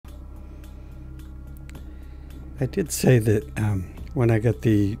I did say that when I got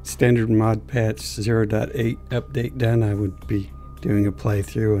the standard mod patch 0.8 update done, I would be doing a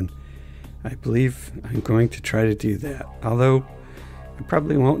playthrough, and I believe I'm going to try to do that. Although I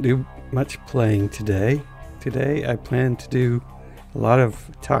probably won't do much playing today. Today I plan to do a lot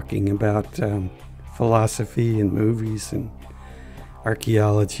of talking about philosophy and movies and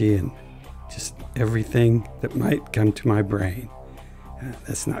archaeology and just everything that might come to my brain.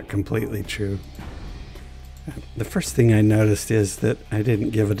 That's not completely true. The first thing I noticed is that I didn't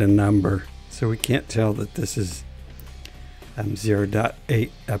give it a number, so we can't tell that this is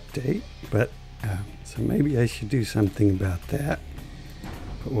 0.8 update, but so maybe I should do something about that.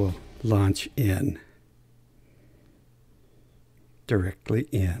 But we'll launch in, directly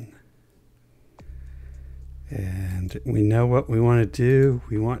in. And we know what we want to do.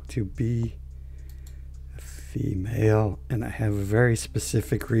 We want to be a female, and I have a very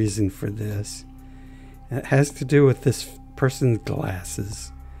specific reason for this. It has to do with this person's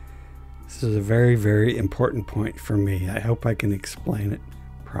glasses. This is a very, very important point for me. I hope I can explain it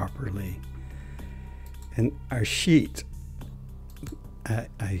properly. And our sheet,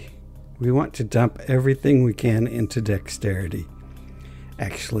 we want to dump everything we can into dexterity.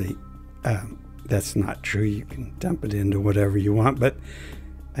 Actually, that's not true. You can dump it into whatever you want, but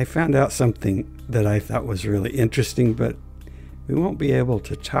I found out something that I thought was really interesting, but we won't be able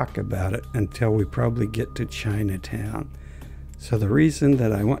to talk about it until we probably get to Chinatown. So the reason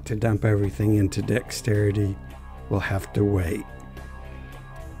that I want to dump everything into dexterity will have to wait.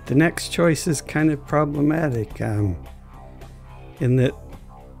 The next choice is kind of problematic in that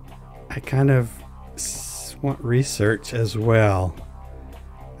I kind of want research as well.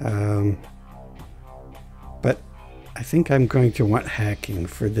 But I think I'm going to want hacking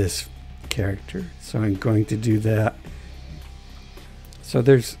for this character, so I'm going to do that. So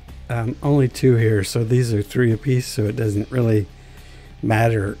there's only 2 here, so these are 3 apiece, so it doesn't really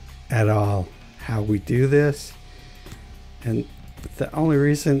matter at all how we do this. And the only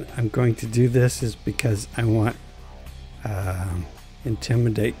reason I'm going to do this is because I want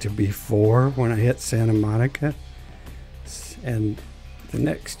Intimidate to be 4 when I hit Santa Monica. And the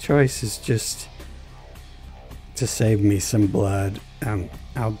next choice is just to save me some blood.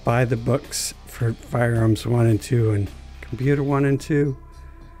 I'll buy the books for Firearms 1 and 2 and Computer 1 and 2.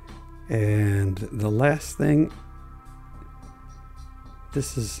 And the last thing,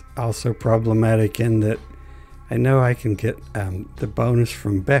 this is also problematic in that I know I can get the bonus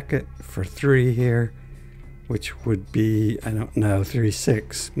from Beckett for 3 here, which would be, I don't know, 3,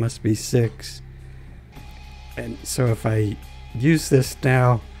 6, must be 6. And so if I use this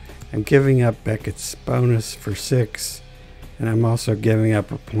now, I'm giving up Beckett's bonus for 6, and I'm also giving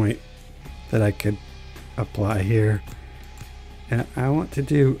up a point that I could apply here. And I want to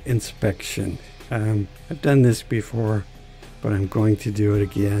do inspection. I've done this before, but I'm going to do it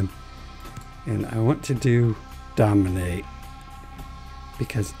again. And I want to do dominate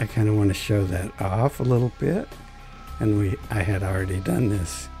because I kind of want to show that off a little bit. And I had already done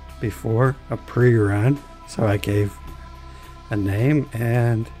this before, a pre-run. So I gave a name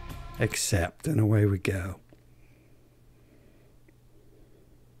and accept, and away we go.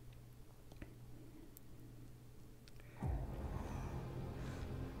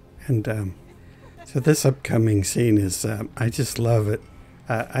 And so this upcoming scene is, I just love it.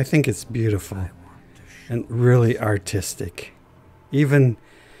 I think it's beautiful and really artistic. Even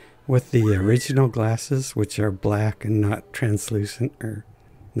with the original glasses, which are black and not translucent or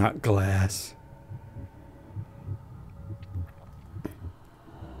not glass.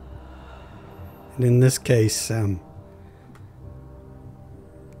 And in this case,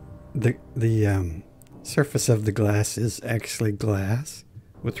 the surface of the glass is actually glass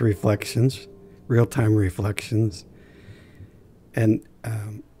with reflections, real-time reflections. And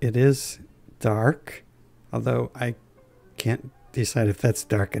it is dark, although I can't decide if that's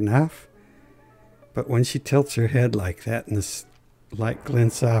dark enough. But when she tilts her head like that and this light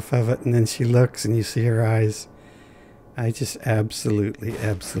glints off of it, and then she looks and you see her eyes, I just absolutely,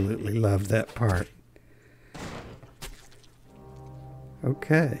 absolutely love that part.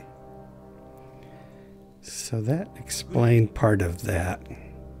 Okay. So that explained part of that.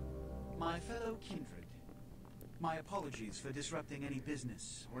 My fellow kindred, my apologies for disrupting any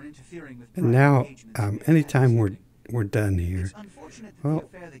business or interfering with. And now, anytime we're done here, well,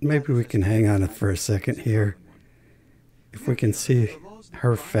 maybe we can hang on it for a second here. If we can see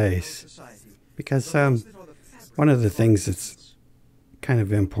her face, because one of the things that's kind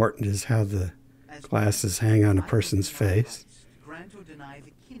of important is how the glasses hang on a person's face. Grant or deny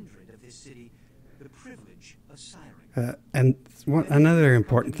the kindred of this city the privilege of siring. And another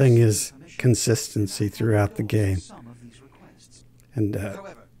important thing is consistency throughout the game. And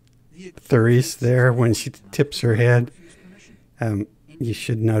Therese there, when she tips her head, you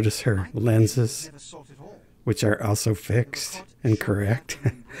should notice her lenses, which are also fixed and correct,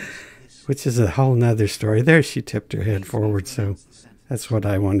 which is a whole nother story. There she tipped her head forward, so that's what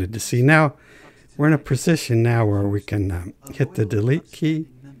I wanted to see. Now, we're in a position now where we can hit the delete key.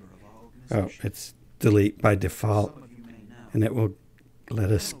 Oh, it's delete by default, and it will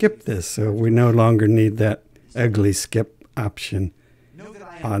let us skip this, so we no longer need that ugly skip option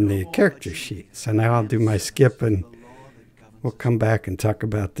on the character sheet. So now I'll do my skip, and we'll come back and talk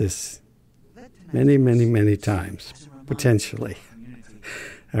about this many, many, many times, potentially.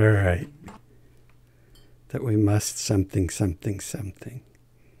 All right. That we must something, something, something.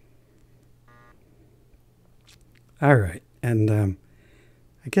 All right. And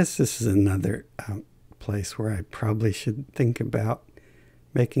I guess this is another place where I probably should think about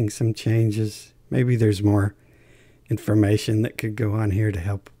making some changes. Maybe there's more information that could go on here to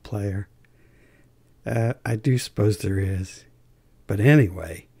help a player. I do suppose there is. But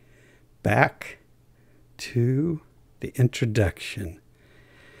anyway, back to the introduction.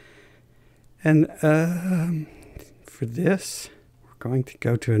 And for this, we're going to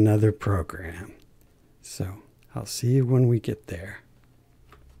go to another program. So I'll see you when we get there.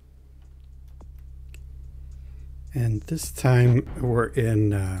 And this time we're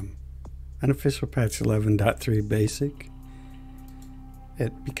in unofficial patch 11.3 basic.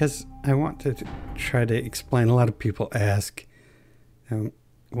 Because I want to try to explain, a lot of people ask,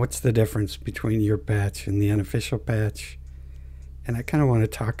 what's the difference between your patch and the unofficial patch? And I kind of want to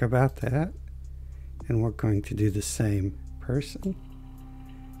talk about that. And we're going to do the same person.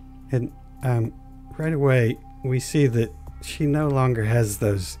 And right away, we see that she no longer has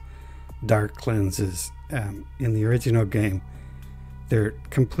those dark lenses. In the original game, they're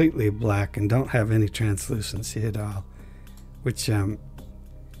completely black and don't have any translucency at all, which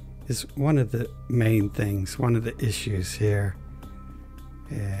is one of the main things, one of the issues here.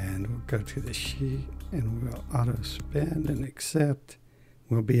 And we'll go to the sheet and we'll auto spend and accept.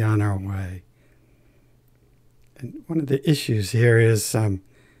 We'll be on our way. And one of the issues here is one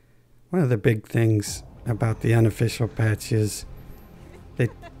of the big things about the unofficial patch is they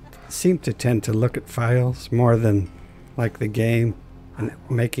seem to tend to look at files more than like the game and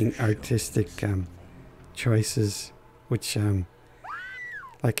making artistic choices, which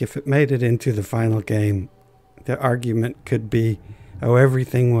like if it made it into the final game, the argument could be, oh,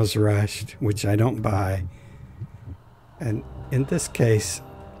 everything was rushed, which I don't buy. And in this case,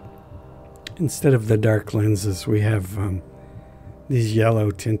 instead of the dark lenses, we have these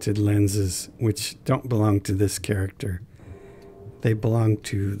yellow tinted lenses, which don't belong to this character. They belong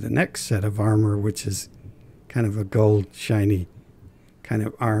to the next set of armor, which is kind of a gold, shiny kind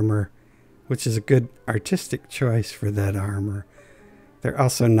of armor, which is a good artistic choice for that armor. They're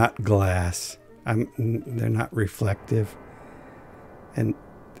also not glass. They're not reflective. And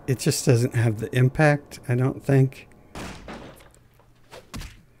it just doesn't have the impact, I don't think.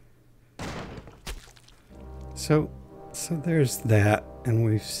 So there's that, and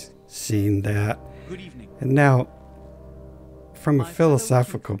we've seen that. Good evening. And now, from a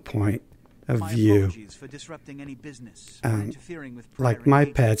philosophical point of view, like my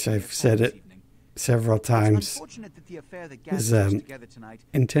patch, I've said it several times, is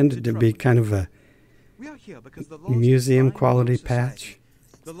intended to be kind of a museum quality patch.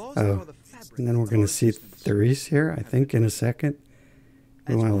 Oh, and then we're going to see Therese here, I think, in a second.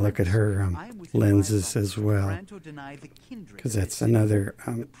 We want to look at her lenses as well, because that's another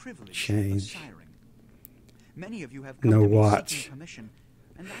change. No watch.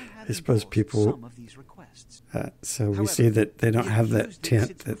 I suppose people, so we see that they don't have that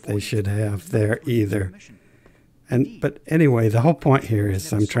tint that they should have there either. But anyway, the whole point here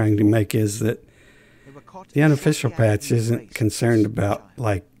is I'm trying to make is that the unofficial patch isn't concerned about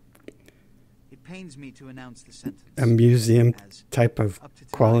like a museum type of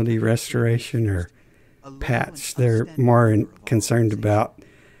quality restoration or patch. They're more concerned about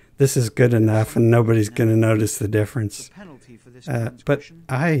this is good enough and nobody's going to notice the difference. But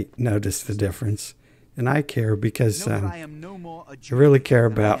I notice the difference, and I care because I really care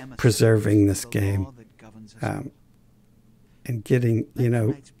about preserving this game and getting,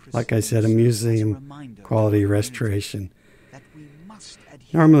 like I said, a museum quality restoration.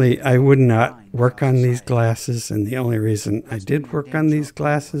 Normally, I would not work on these glasses, and the only reason I did work on these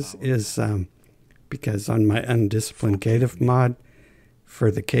glasses is because on my undisciplined caitiff mod,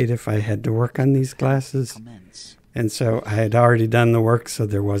 for the caitiff, I had to work on these glasses. And so I had already done the work, so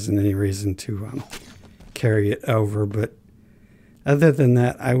there wasn't any reason to carry it over, but other than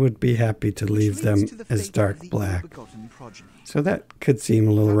that, I would be happy to leave them as dark black. So that could seem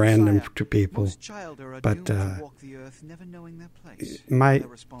a little random to people, but I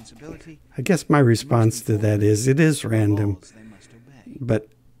guess my response to that is it is random. But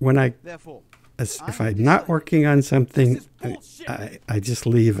when if I'm not working on something, I just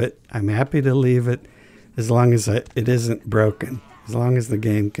leave it. I'm happy to leave it as long as it isn't broken, as long as the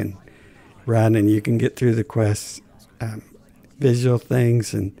game can run and you can get through the quests. Visual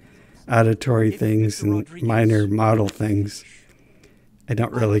things and auditory things and minor model things I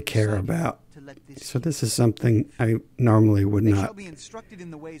don't really care about. So this is something I normally would not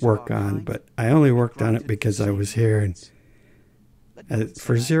work on, but I only worked on it because I was here. And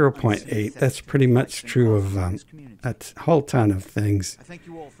for 0.8, that's pretty much true of a whole ton of things.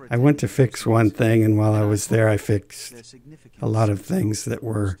 I went to fix one thing, and while I was there, I fixed a lot of things that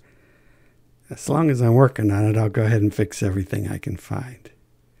were, as long as I'm working on it, I'll go ahead and fix everything I can find.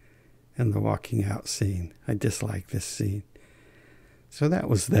 And the walking out scene, I dislike this scene. So that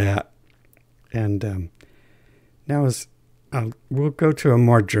was that. And now we'll go to a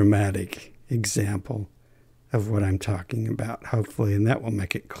more dramatic example of what I'm talking about, hopefully, and that will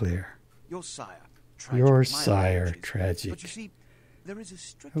make it clear. Your sire, tragic. But you see, there is a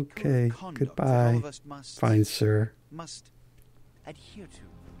strict okay, code of conduct goodbye, all of us fine sir. Must adhere to.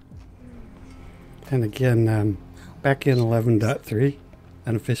 And again, back in 11.3,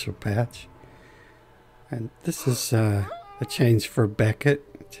 unofficial patch. And this is a change for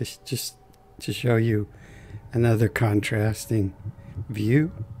Beckett, just to show you another contrasting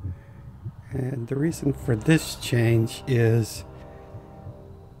view. And the reason for this change is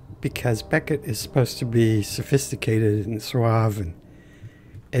because Beckett is supposed to be sophisticated and suave and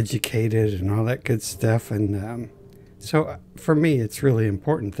educated and all that good stuff. And so for me, it's really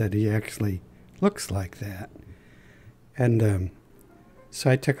important that he actually looks like that. And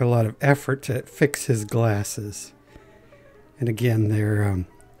so I took a lot of effort to fix his glasses. And again, they're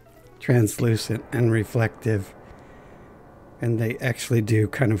translucent and reflective. And they actually do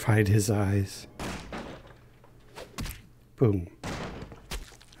kind of hide his eyes. Boom.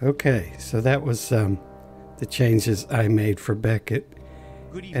 Okay, so that was the changes I made for Beckett.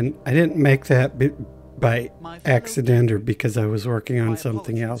 And I didn't make that by accident or because I was working on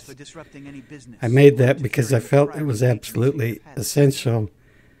something else. I made that because I felt it was absolutely essential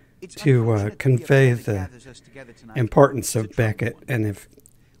to convey the importance of Beckett. And if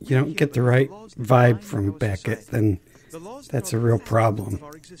you don't get the right vibe from Beckett, then that's a real problem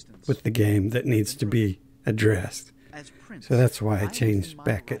with the game that needs to be addressed. So that's why I changed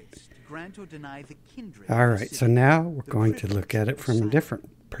Beckett. All right, so now we're going to look at it from a different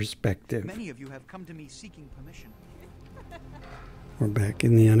perspective. We're back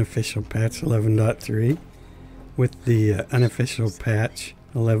in the unofficial patch 11.3 with the unofficial patch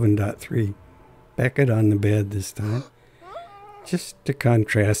 11.3 Beckett on the bed this time, just to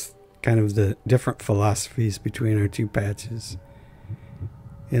contrast kind of the different philosophies between our two patches.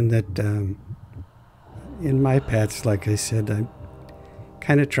 In that, in my patch, like I said, I'm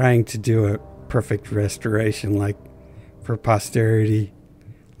kind of trying to do a perfect restoration, like for posterity.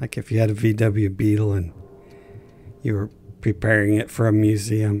 Like if you had a VW Beetle and you were preparing it for a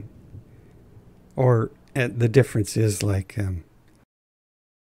museum. Or the difference is like,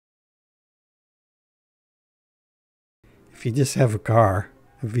 if you just have a car,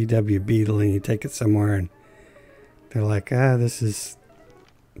 a VW Beetle, and you take it somewhere and they're like, this is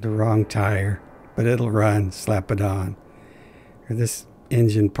the wrong tire, but it'll run, slap it on. Or this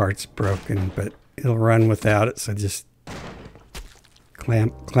engine part's broken, but it'll run without it, so just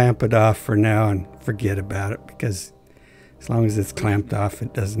clamp it off for now and forget about it, because as long as it's clamped off,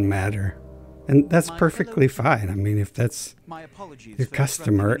 it doesn't matter. And that's perfectly fine. I mean, if that's your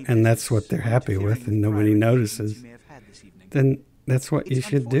customer and that's what they're happy with and nobody notices, then that's what you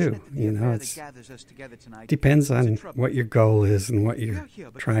should do. You know, it depends on what your goal is and what you're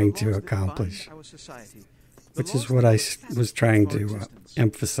trying to accomplish, which is what I was trying to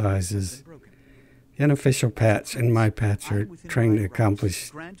emphasize is the unofficial patch and my patch are trying to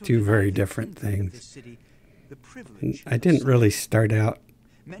accomplish two very different things. And I didn't really start out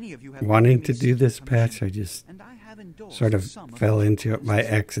wanting to do this patch. I just sort of fell into it by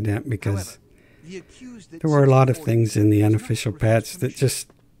accident because there were a lot of things in the unofficial patch that just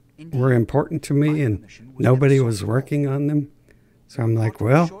were important to me and nobody was working on them. So I'm like,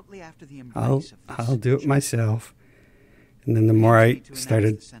 well, I'll do it myself. And then the more I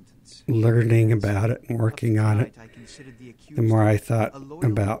started learning about it and working on it, the more I thought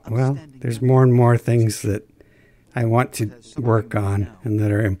about, well, there's more and more things that I want to work on and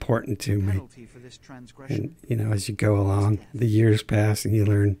that are important to me. this transgression. And, you know, as you go along, the years pass and you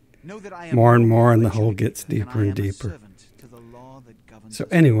learn Know that I am more and more, and the religion, hole gets and I deeper and am a deeper. servant to the law that governs So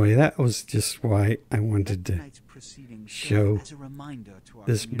us. anyway, that was just why I wanted to Tonight's proceedings show serve as a reminder to our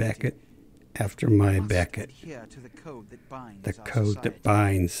this community. Beckett after my We must Beckett, adhere to the code that binds the our code society, that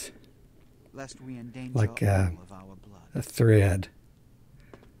binds, lest we endanger like all of our blood. a thread.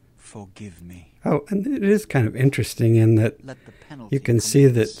 Forgive me. Oh, and it is kind of interesting in that Let the penalty you can see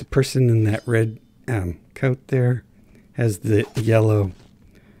that the person in that red coat there has the yellow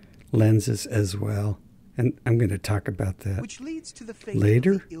lenses as well. And I'm going to talk about that which leads to the fate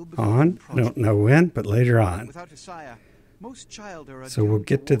later of the ill-begotten on. I don't prodigy. know when, but later on. Without a sire, most child are So we'll doomed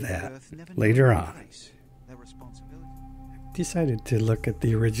get to walk the that earth, never later knowing on. their place, their responsibility. Decided to look at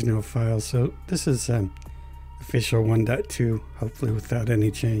the original file. So this is official 1.2, hopefully without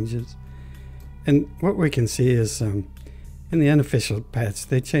any changes. And what we can see is in the unofficial patch,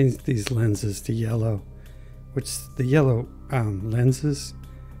 they changed these lenses to yellow, which the yellow lenses,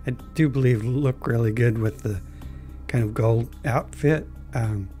 I do believe, look really good with the kind of gold outfit,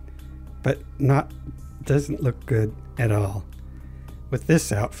 but doesn't look good at all with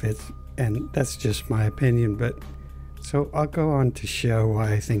this outfit, and that's just my opinion. But so I'll go on to show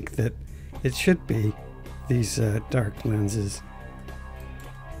why I think that it should be these dark lenses.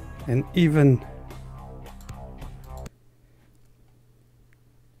 And even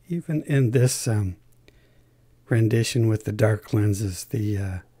in this rendition with the dark lenses,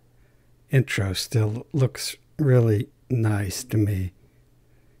 the intro still looks really nice to me.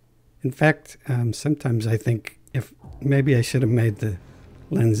 In fact, sometimes I think if maybe I should have made the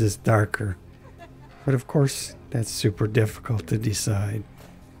lenses darker, but of course that's super difficult to decide.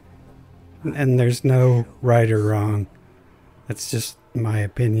 And there's no right or wrong. That's just my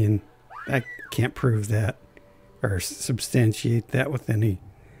opinion. I can't prove that or substantiate that with any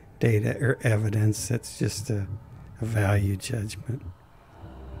data or evidence. That's just a value judgment.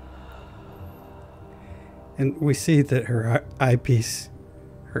 And we see that her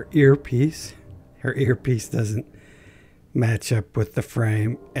earpiece doesn't match up with the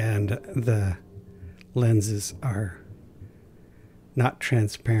frame, and the lenses are not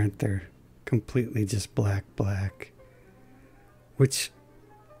transparent. They're completely just black, which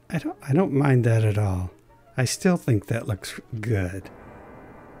I don't mind that at all. I still think that looks good.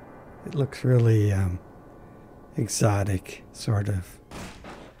 It looks really exotic, sort of.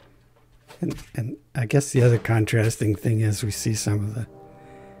 And I guess the other contrasting thing is we see some of the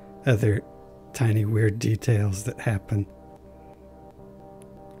other tiny weird details that happen.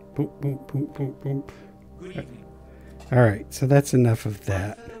 Boop, boop, boop, boop, boop. Good evening. All right, so that's enough of My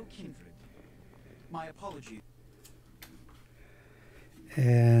that. fellow kindred, my apologies.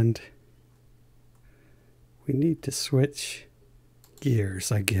 And we need to switch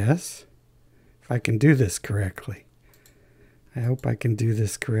gears, I guess, if I can do this correctly. I hope I can do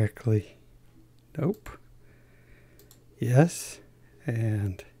this correctly. Nope. Yes,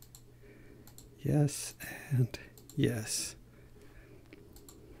 and yes, and yes.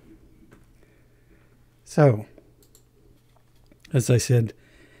 So, as I said,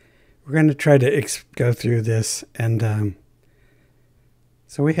 we're going to try to go through this, and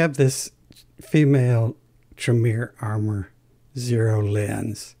so we have this female Tremere armor 0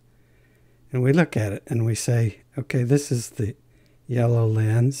 lens, and we look at it and we say, okay, this is the yellow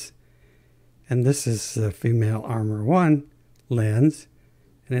lens, and this is the female armor 1 lens,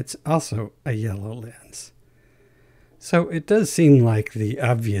 and it's also a yellow lens. So it does seem like the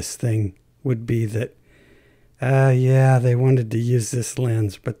obvious thing would be that yeah, they wanted to use this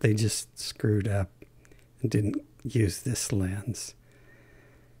lens, but they just screwed up and didn't use this lens.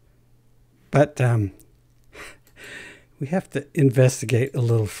 But we have to investigate a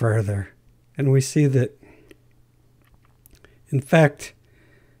little further, and we see that, in fact,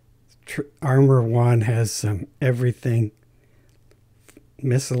 Armor 1 has everything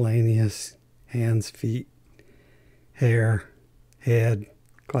miscellaneous: hands, feet, hair, head,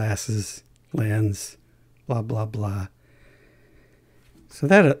 glasses, lens, blah, blah, blah. So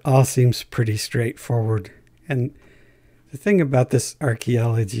that all seems pretty straightforward. And the thing about this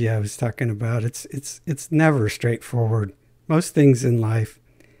archaeology I was talking about, it's never straightforward. Most things in life,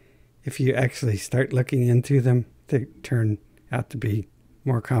 if you actually start looking into them, they turn out to be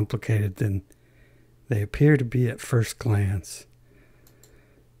more complicated than they appear to be at first glance.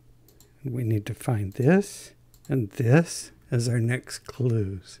 We need to find this and this as our next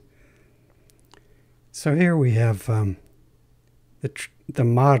clues. So here we have the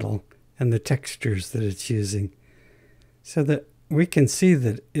model and the textures that it's using, so that we can see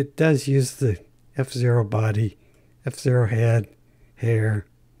that it does use the F0 body, F0 head, hair,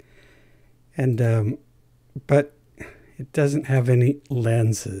 And but it doesn't have any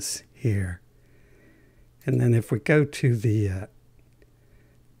lenses here. And then if we go to the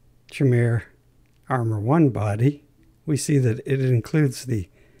Tremere Armor 1 body, we see that it includes the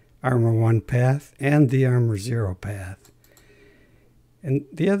Armor 1 path and the Armor 0 path. And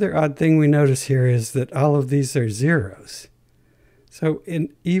the other odd thing we notice here is that all of these are zeros. So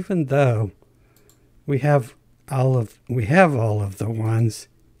even though we have all of the ones,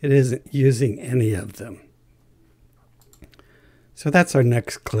 it isn't using any of them. So that's our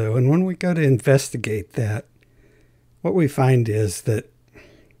next clue. And when we go to investigate that, what we find is that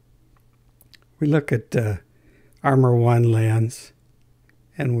we look at Armor 1 lens,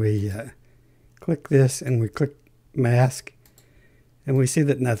 and we click this, and we click mask, and we see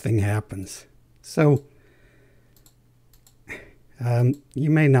that nothing happens. So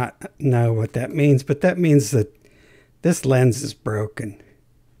you may not know what that means, but that means that this lens is broken.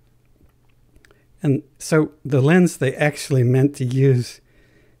 And so the lens they actually meant to use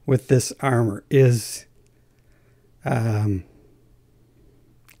with this armor is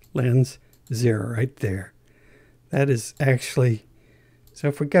lens 0 right there. That is actually, so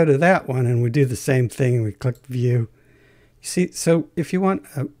if we go to that one and we do the same thing and we click view, you see, so if you want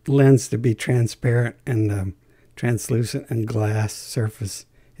a lens to be transparent and translucent and glass surface,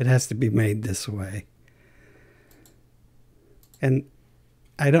 it has to be made this way. And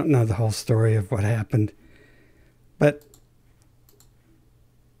I don't know the whole story of what happened, but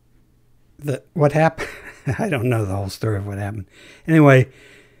what happened, I don't know the whole story of what happened. Anyway,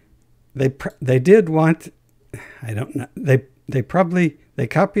 they did want, I don't know, they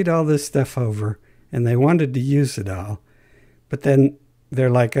copied all this stuff over and they wanted to use it all, but then they're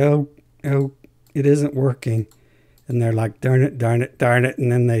like, oh, it isn't working. And they're like, darn it, darn it, darn it.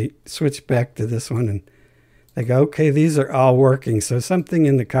 And then they switch back to this one and they go, okay, these are all working. So something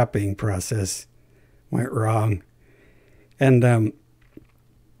in the copying process went wrong. And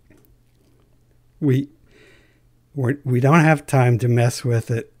we don't have time to mess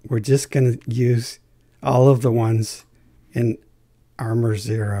with it. We're just going to use all of the ones in Armor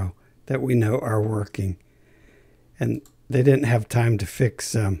 0 that we know are working. And they didn't have time to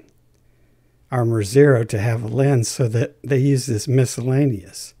fix Armor 0 to have a lens, so that they use this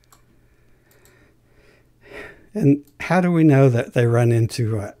miscellaneous. And how do we know that they run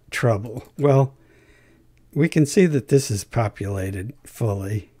into trouble? Well, we can see that this is populated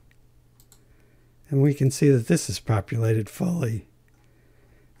fully. And we can see that this is populated fully.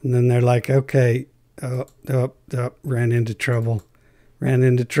 And then they're like, okay, ran into trouble,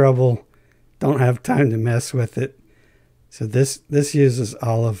 don't have time to mess with it. So this uses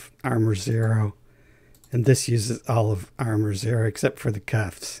all of Armor 0, and this uses all of Armor 0 except for the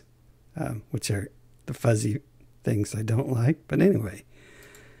cuffs, which are the fuzzy things I don't like. But anyway,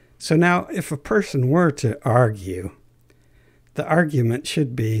 so now if a person were to argue, the argument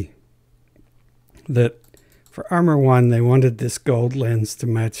should be that for Armor 1, they wanted this gold lens to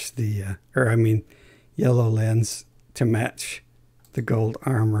match the, yellow lens to match the gold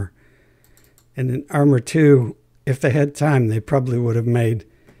armor. And in Armor 2, if they had time, they probably would have made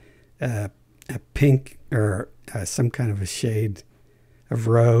a pink or some kind of a shade of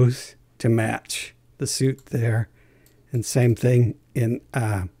rose to match the suit there. And same thing in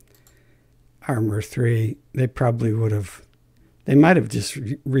Armor 3. They probably would have, they might have just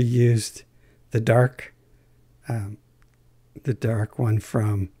reused the dark one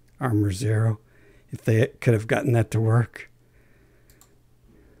from Armor 0 if they could have gotten that to work.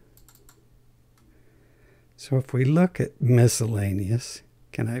 So if we look at miscellaneous,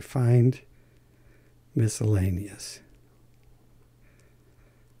 can I find miscellaneous?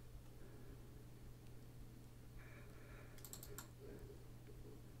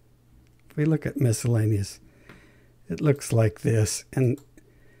 If we look at miscellaneous, it looks like this. And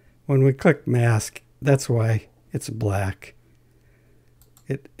when we click mask, that's why it's black.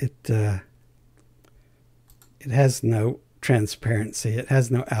 It has no transparency. It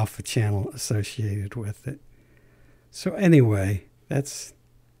has no alpha channel associated with it. So anyway, that's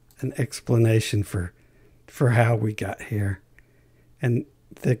an explanation for how we got here. And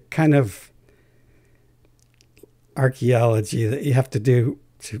the kind of archaeology that you have to do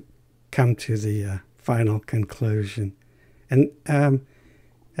to come to the final conclusion. And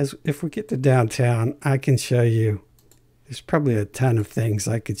if we get to downtown, I can show you, there's probably a ton of things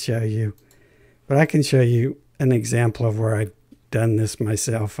I could show you, but I can show you an example of where I've done this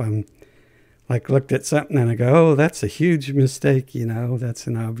myself. Like looked at something and I go, oh, that's a huge mistake, that's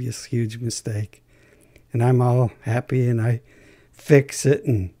an obvious huge mistake. And I'm all happy and I fix it,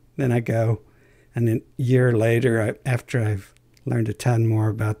 and then I go, and then a year later, after I've learned a ton more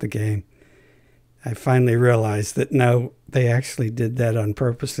about the game, I finally realized that no, they actually did that on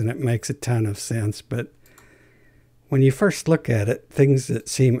purpose, and it makes a ton of sense. But when you first look at it, things that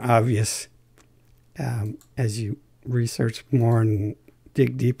seem obvious, as you research more and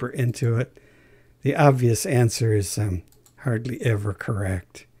dig deeper into it, the obvious answer is hardly ever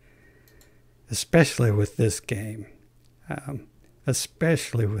correct, especially with this game.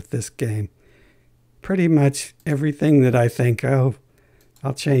 Pretty much everything that I think, oh,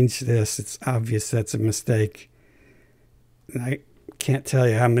 I'll change this, it's obvious that's a mistake. And I can't tell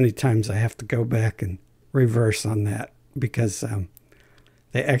you how many times I have to go back and reverse on that, because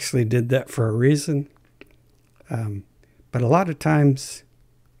they actually did that for a reason. But a lot of times,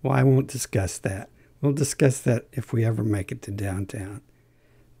 well, I won't discuss that. We'll discuss that if we ever make it to downtown.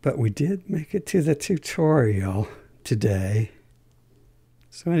 But we did make it to the tutorial today.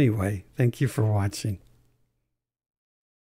 So anyway, thank you for watching.